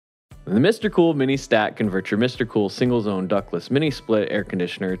The MrCool Mini Stat converts your MrCool single-zone ductless mini-split air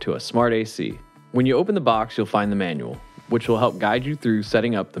conditioner to a smart AC. When you open the box, you'll find the manual, which will help guide you through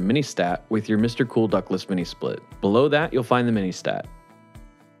setting up the Mini Stat with your MrCool ductless mini split. Below that, you'll find the Mini Stat.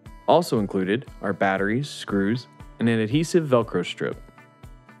 Also included are batteries, screws, and an adhesive Velcro strip.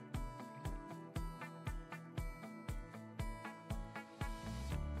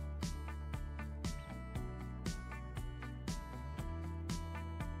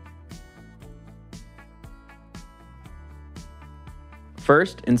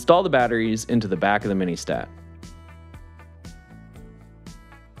 First, install the batteries into the back of the Mini Stat.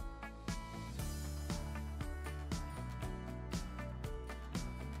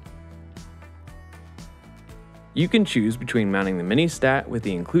 You can choose between mounting the Mini Stat with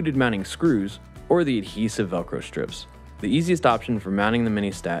the included mounting screws or the adhesive Velcro strips. The easiest option for mounting the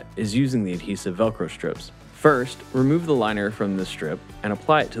Mini Stat is using the adhesive Velcro strips. First, remove the liner from the strip and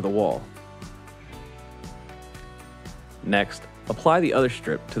apply it to the wall. Next, apply the other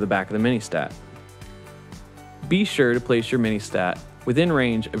strip to the back of the Mini Stat. Be sure to place your Mini Stat within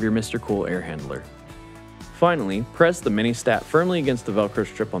range of your MrCool air handler. Finally, press the Mini Stat firmly against the Velcro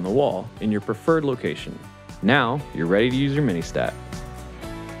strip on the wall in your preferred location. Now, you're ready to use your Mini Stat.